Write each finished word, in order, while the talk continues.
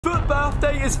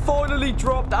birthday is finally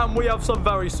dropped, and we have some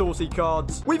very saucy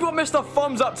cards. We've got Mr.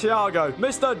 Thumbs Up Thiago,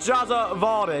 Mr. Jazza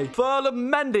Vardy, Ferland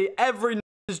Mendy, every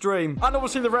dream, and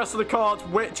obviously the rest of the cards,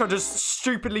 which are just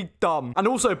stupidly dumb. And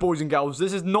also, boys and girls,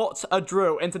 this is not a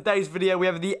drill. In today's video, we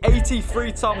have the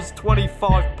 83 times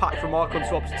 25 pack from Icon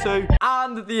Swaps 2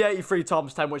 and the 83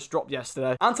 times 10, which dropped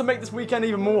yesterday. And to make this weekend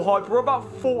even more hype, we're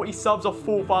about 40 subs off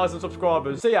 4,000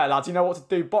 subscribers. So yeah, lads, you know what to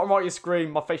do. Bottom right of your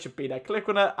screen, my face should be there. Click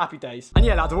on it. Happy days. And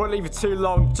yeah, lads, I won't leave it too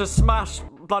long. Just smash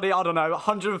bloody, I don't know,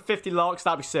 150 likes.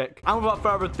 That'd be sick. And without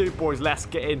further ado, boys, let's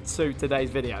get into today's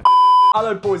video.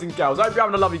 Hello, boys and girls. I hope you're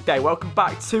having a lovely day. Welcome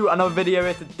back to another video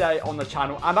here today on the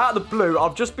channel. And out of the blue,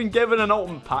 I've just been given an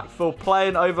ultimate pack for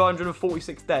playing over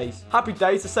 146 days. Happy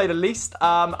days, to say the least.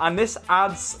 And this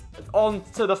adds on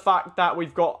to the fact that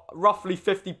we've got roughly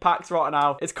 50 packs right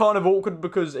now. It's kind of awkward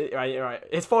because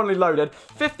it's finally loaded.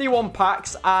 51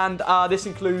 packs, and this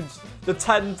includes the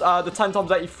 10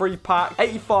 times 83 pack,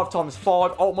 85 times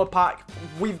 5 ultimate pack.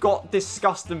 We've got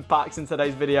disgusting packs in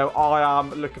today's video. I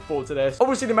am looking forward to this.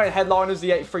 Obviously, the main headliners,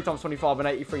 the 83 times 25 and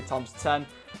 83 times 10.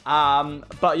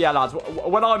 But yeah, lads,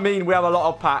 when I mean we have a lot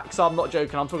of packs, I'm not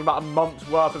joking. I'm talking about a month's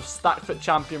worth of stacked FUT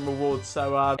champion rewards.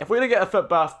 So if we're gonna get a FUT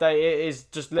birthday, it is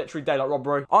just literally daylight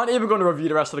robbery. I ain't even going to review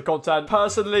the rest of the content.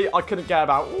 Personally, I couldn't care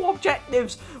about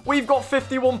objectives. We've got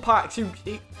 51 packs who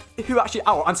actually,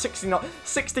 oh, and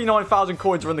 69,000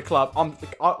 coins are in the club.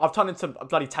 I've turned into a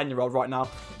bloody 10-year-old right now.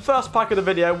 First pack of the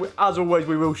video, as always,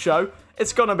 we will show.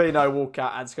 It's going to be no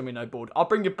walkout, and it's going to be no board. I'll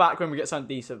bring it back when we get something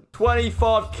decent.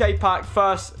 25k pack,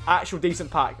 first actual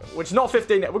decent pack, which is not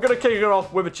 15. We're going to kick it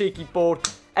off with a cheeky board.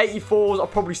 84s are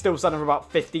probably still selling for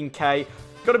about 15k.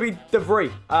 Got to be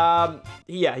DeVry.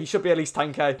 Yeah, he should be at least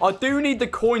 10k. I do need the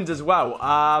coins as well.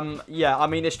 Yeah, I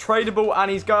mean, it's tradable, and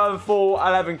he's going for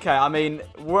 11k. I mean,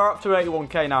 we're up to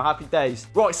 81k now. Happy days.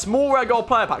 Right, small red gold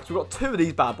player packs. We've got 2 of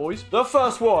these bad boys. The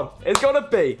first one is going to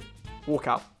be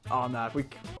walkout. Oh, no.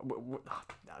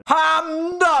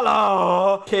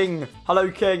 Hamdallah King. Hello,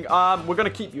 King. We're going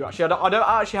to keep you, actually. I don't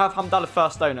actually have Hamdallah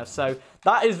first owner, so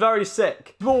that is very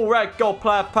sick. Small red gold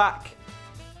player pack.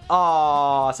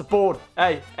 Ah, it's a board.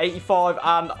 Hey, 85,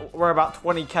 and we're about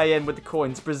 20k in with the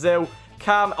coins. Brazil,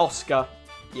 Cam, Oscar.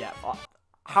 Yeah,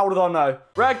 how did I know?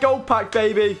 Red gold pack,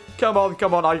 baby. Come on,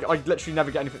 come on. I literally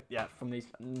never get anything, yeah, from these.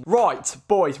 Right,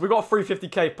 boys, we've got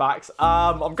 350k packs.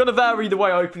 I'm going to vary the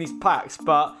way I open these packs,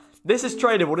 but this is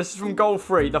tradable. This is from Gold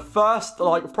 3, the first,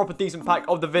 like, proper decent pack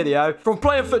of the video. From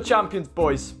playing FUT Champions,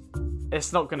 boys.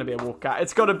 It's not going to be a walkout.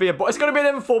 It's going to be a, it's going to be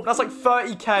an M4. That's like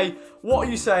 30k. What are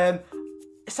you saying?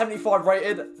 75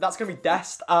 rated. That's going to be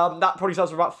Dest. That probably sells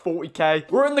for about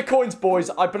 40k. We're in the coins, boys.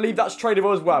 I believe that's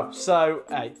tradable as well. So,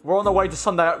 hey, we're on the way to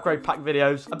Sunday upgrade pack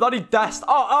videos. A bloody Dest. The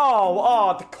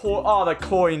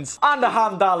coins. And a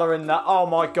Hamdallah in there. Oh,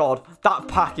 my God. That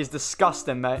pack is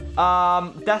disgusting, mate.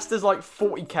 Dest is like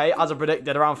 40k, as I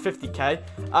predicted, around 50k.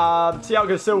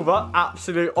 Thiago Silva,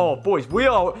 absolute. Oh, boys, we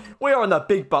are in the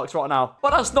big bucks right now.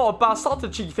 But that's not a bad start to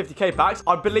cheeky 50k packs.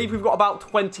 I believe we've got about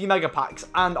 20 mega packs,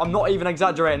 and I'm not even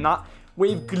exaggerating that.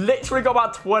 We've literally got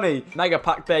about 20 mega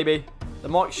pack, baby. The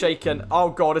mic's shaking. Oh,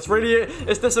 God, it's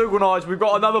disorganized. We've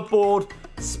got another board.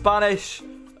 Spanish.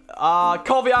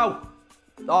 Corvial.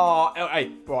 Oh,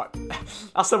 hey, right.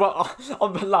 That's about,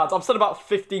 lads, I'm still about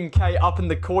 15k up in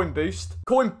the coin boost.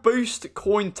 Coin boost,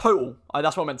 coin total.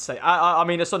 That's what I meant to say. I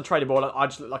mean, it's untradeable. I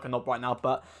just look like a knob right now,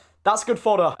 but that's good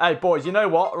fodder. Hey, boys, you know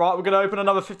what? Right, we're going to open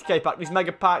another 50k pack. These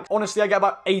mega packs. Honestly, I get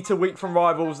about 8 a week from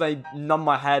rivals. They numb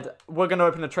my head. We're going to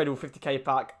open a tradable 50k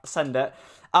pack. Send it.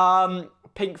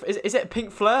 Pink. Is it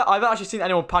pink flare? I haven't actually seen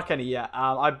anyone pack any yet.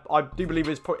 I do believe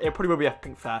it probably will be a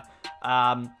pink flare.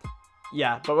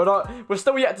 Yeah, but we're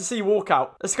still yet to see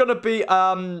walkout. It's going to be,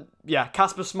 yeah,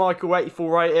 Casper Schmeichel,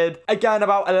 84 rated. Again,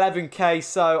 about 11k,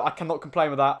 so I cannot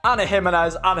complain with that. Anna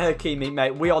Jimenez, Anna Hakimi,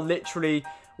 mate. We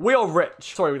are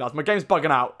rich. Sorry, lads, my game's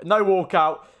bugging out. No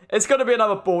walkout. It's going to be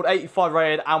another board, 85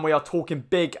 rated, and we are talking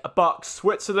big bucks.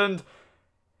 Switzerland.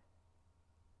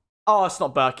 Oh, it's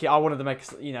not Berkey. I wanted to make,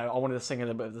 I wanted to sing a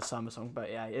little bit of the summer song,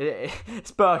 but yeah,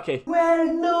 it's Berkey.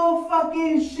 Well, no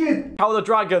fucking shit. How the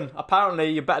Dragon. Apparently,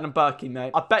 you're better than Berkey,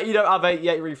 mate. I bet you don't have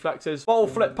 88 reflexes. Ball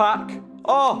flip pack.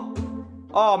 Oh,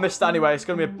 I missed it anyway. It's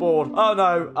going to be a board. Oh,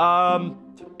 no.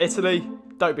 Italy.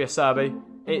 Don't be a Serbi.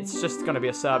 It's just going to be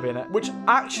a Serbian, which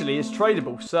actually is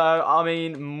tradable. So, I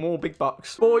mean, more big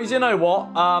bucks. Boys, you know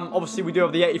what? Obviously, we do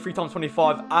have the 83 times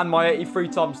 25 and my 83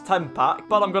 times 10 pack.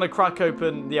 But I'm going to crack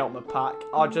open the ultimate pack.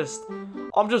 I'm just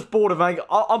bored of mega.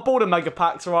 I'm bored of mega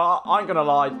packs, right? I ain't going to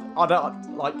lie. I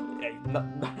don't, like,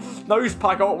 nose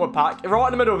pack, ultimate pack. Right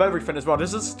in the middle of everything as well.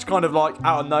 This is kind of like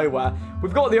out of nowhere.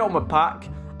 We've got the ultimate pack.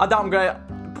 I doubt I'm going to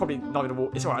probably not going to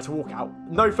walk. It's all right to walk out.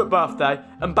 No FUT birthday.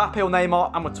 Mbappe or Neymar,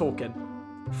 and we're talking.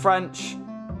 French,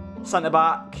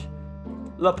 centre-back,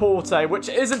 Laporte, which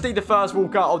is indeed the first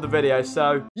walkout of the video.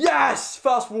 So, yes!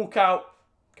 First walkout.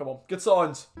 Come on. Good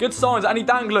signs. Good signs. Any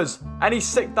danglers? Any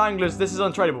sick danglers? This is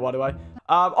untradeable, by the way.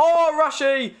 Oh,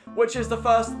 Rashi, which is the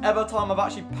first ever time I've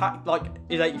actually packed, like,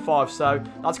 his 85. So,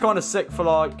 that's kind of sick for,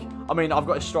 like, I mean, I've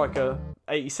got a striker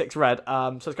 86 red,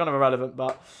 so it's kind of irrelevant,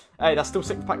 but hey, that's still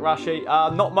sick to pack Rashi.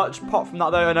 Not much apart from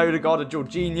that, though, an Odegaard, a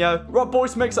Jorginho. Right,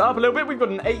 boys, to mix it up a little bit, we've got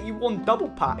an 81 double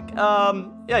pack.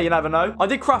 Yeah, you never know. I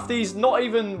did craft these, not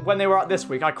even when they were out this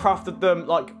week. I crafted them,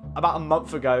 like, about a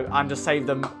month ago and just saved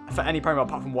them for any promo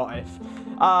apart from What If.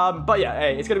 But yeah,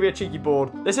 hey, it's going to be a cheeky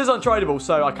board. This is untradeable,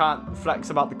 so I can't flex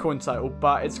about the coin total,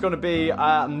 but it's going to be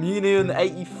Munion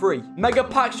 83. Mega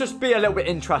packs just be a little bit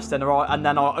interesting, alright? And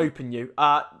then I'll open you.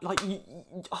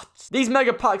 These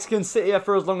mega packs can sit here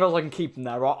for as long as I can keep them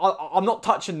there, right? I'm not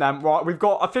touching them, right? We've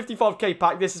got a 55k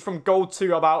pack. This is from gold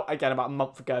to about a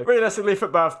month ago. Realistically, for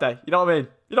birthday. You know what I mean?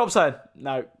 You know what I'm saying?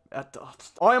 No.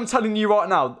 I am telling you right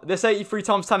now, this 83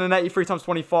 times 10 and 83 times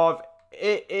 25,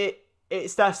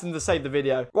 it's destined to save the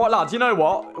video. Right, lads, you know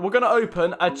what? We're going to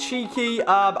open a cheeky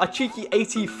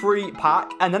 83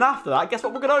 pack. And then after that, guess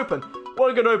what we're going to open?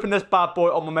 We're going to open this bad boy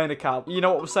on my main account. You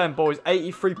know what we're saying, boys?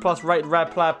 83 plus rated rare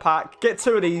player pack. Get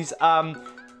 2 of these.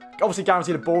 Obviously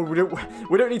guaranteed a board.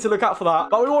 We don't need to look out for that.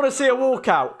 But we want to see a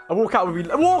walkout. A walkout would be...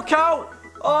 A walkout!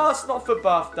 Oh, it's not for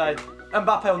birthday.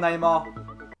 Mbappe or Neymar.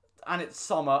 And it's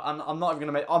summer. And I'm not even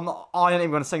going to make... I ain't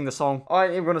even going to sing the song. I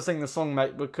ain't even going to sing the song,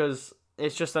 mate, because...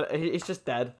 It's just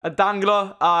dead. A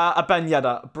Dangler, a Ben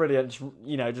Yedder. Brilliant. Just,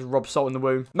 you know, just rub salt in the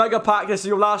wound. Mega pack. This is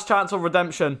your last chance of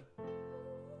redemption.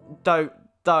 Don't,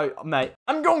 mate.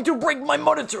 I'm going to break my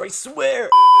monitor, I swear.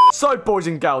 So, boys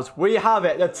and girls, we have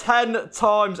it. The 10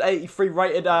 times 83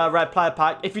 rated red player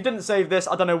pack. If you didn't save this,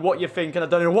 I don't know what you're thinking. I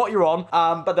don't know what you're on.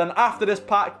 But then after this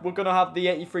pack, we're going to have the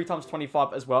 83 times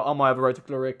 25 as well on my other Road to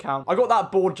Glory account. I got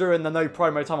that board during the no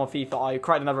promo time on FIFA. I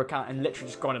created another account and literally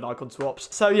just grinded icon swaps.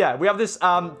 So, yeah, we have this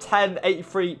 10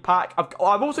 83 pack.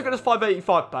 I've also got this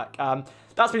 585 pack.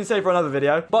 That's been saved for another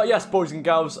video. But yes, boys and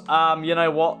girls, you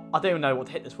know what? I don't even know what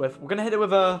to hit this with. We're going to hit it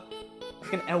with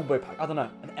like an elbow pack. I don't know.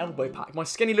 An elbow pack. My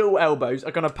skinny little elbows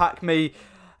are going to pack me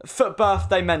FUT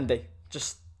birthday Mendy.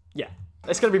 Just, yeah.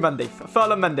 It's going to be Mendy.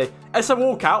 Ferland Mendy. It's a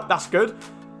walkout. That's good.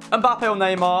 Mbappe or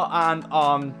Neymar.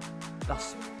 And,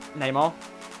 that's Neymar.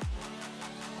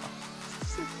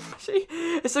 See?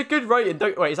 It's a good rating.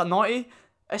 Wait, is that 90?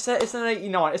 It's an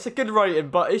 89. It's a good rating,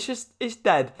 but it's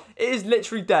dead. It is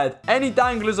literally dead. Any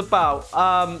danglers about?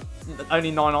 Only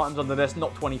 9 items under this,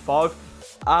 not 25.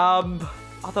 I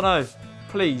don't know.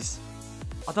 Please.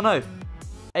 I don't know.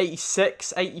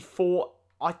 86, 84.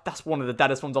 That's one of the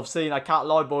deadest ones I've seen. I can't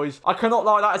lie, boys. I cannot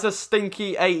lie. That is a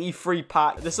stinky 83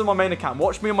 pack. This is my main account.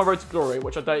 Watch me on my Road to Glory,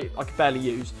 which I can barely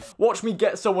use. Watch me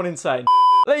get someone insane.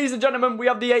 Ladies and gentlemen, we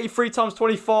have the 83 times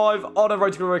 25 on a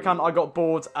Road to Glory account. I got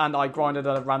bored and I grinded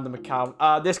a random account.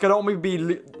 This could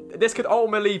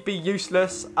ultimately be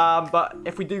useless, but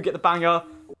if we do get the banger,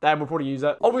 then we'll probably use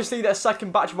it. Obviously, their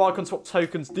second batch of icon swap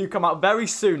tokens do come out very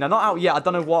soon. They're not out yet. I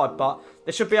don't know why, but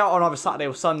they should be out on either Saturday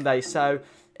or Sunday. So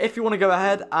if you want to go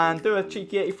ahead and do a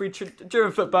cheeky 83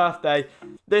 during FUT birthday,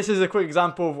 this is a quick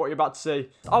example of what you're about to see.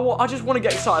 I just want to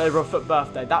get excited over a FUT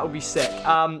birthday. That would be sick.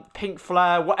 Pink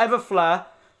flare, whatever flare.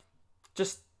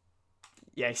 Just,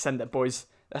 yeah, send it, boys.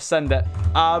 Let's send it.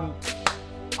 I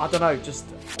don't know. Just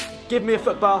give me a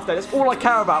FUT birthday. That's all I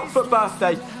care about. FUT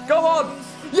birthday. Go on.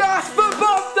 Yes, FUT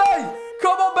birthday.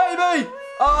 Come on, baby.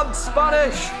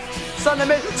 Spanish. Send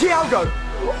them in. Thiago.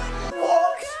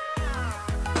 What?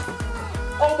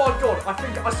 Oh my god.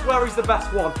 I swear he's the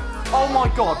best one. Oh my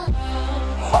god.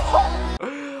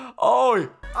 Oh.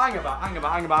 Hang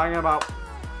about.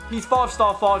 He's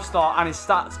 5-star, and his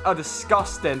stats are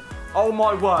disgusting. Oh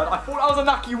my word. I thought that was a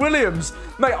Naki Williams.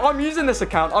 Mate, I'm using this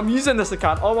account. Oh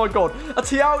my god. A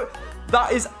Thiago.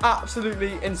 That is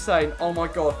absolutely insane. Oh my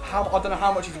god. I don't know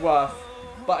how much he's worth.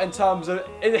 But in terms of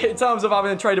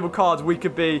having tradable cards, we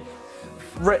could be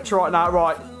rich right now.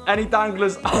 Right. Any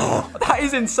danglers? Oh, that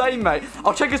is insane, mate.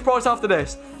 I'll check his price after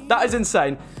this. That is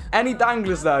insane. Any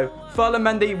danglers, though? Ferland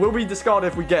Mendy will be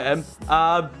discarded if we get him.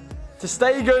 To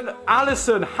Stegen,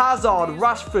 Alisson, Hazard,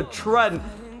 Rashford, Trent.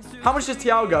 How much is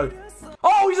Thiago?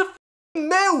 Oh, he's a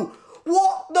mil.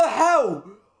 What the hell?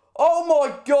 Oh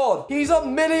my god. He's a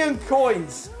million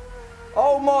coins.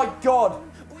 Oh my god.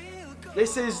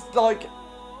 This is like...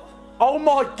 Oh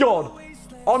my god.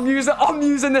 I'm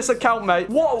using this account, mate.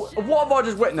 What have I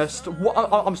just witnessed?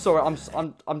 I'm sorry.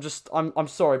 I'm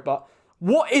sorry, but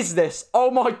what is this?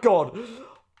 Oh my god.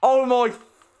 Oh my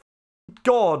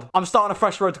God. I'm starting a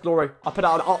fresh road to glory. I put it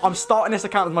out. I'm starting this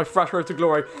account with my fresh road to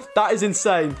glory. That is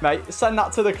insane, mate. Send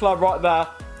that to the club right there.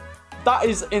 That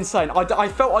is insane. I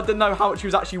felt I didn't know how much he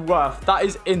was actually worth. That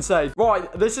is insane.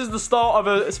 Right, this is the start of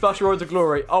a special road to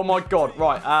glory. Oh my God.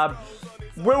 Right,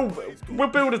 we'll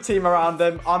build a team around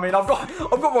him. I mean, I've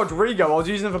got Rodrigo. I was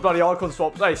using him for bloody icon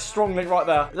swaps. Hey, strong link right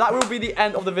there. That will be the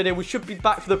end of the video. We should be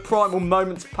back for the Primal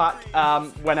Moments pack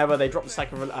whenever they drop the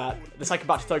second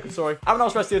batch of tokens. Sorry. Have a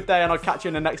nice rest of your day, and I'll catch you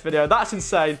in the next video. That's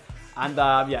insane. And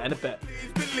yeah, in a bit.